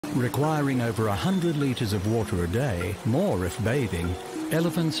Requiring over 100 litres of water a day, more if bathing,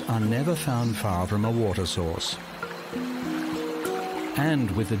 elephants are never found far from a water source.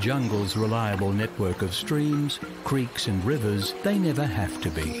 And with the jungle's reliable network of streams, creeks and rivers, they never have to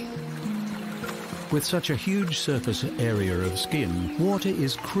be. With such a huge surface area of skin, water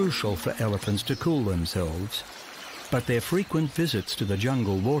is crucial for elephants to cool themselves. But their frequent visits to the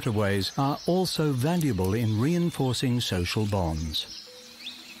jungle waterways are also valuable in reinforcing social bonds.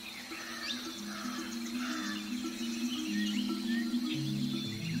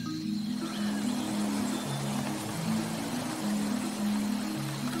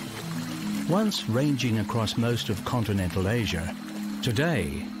 Once ranging across most of continental Asia,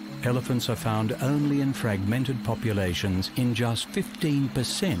 today elephants are found only in fragmented populations in just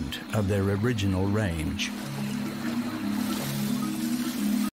 15% of their original range.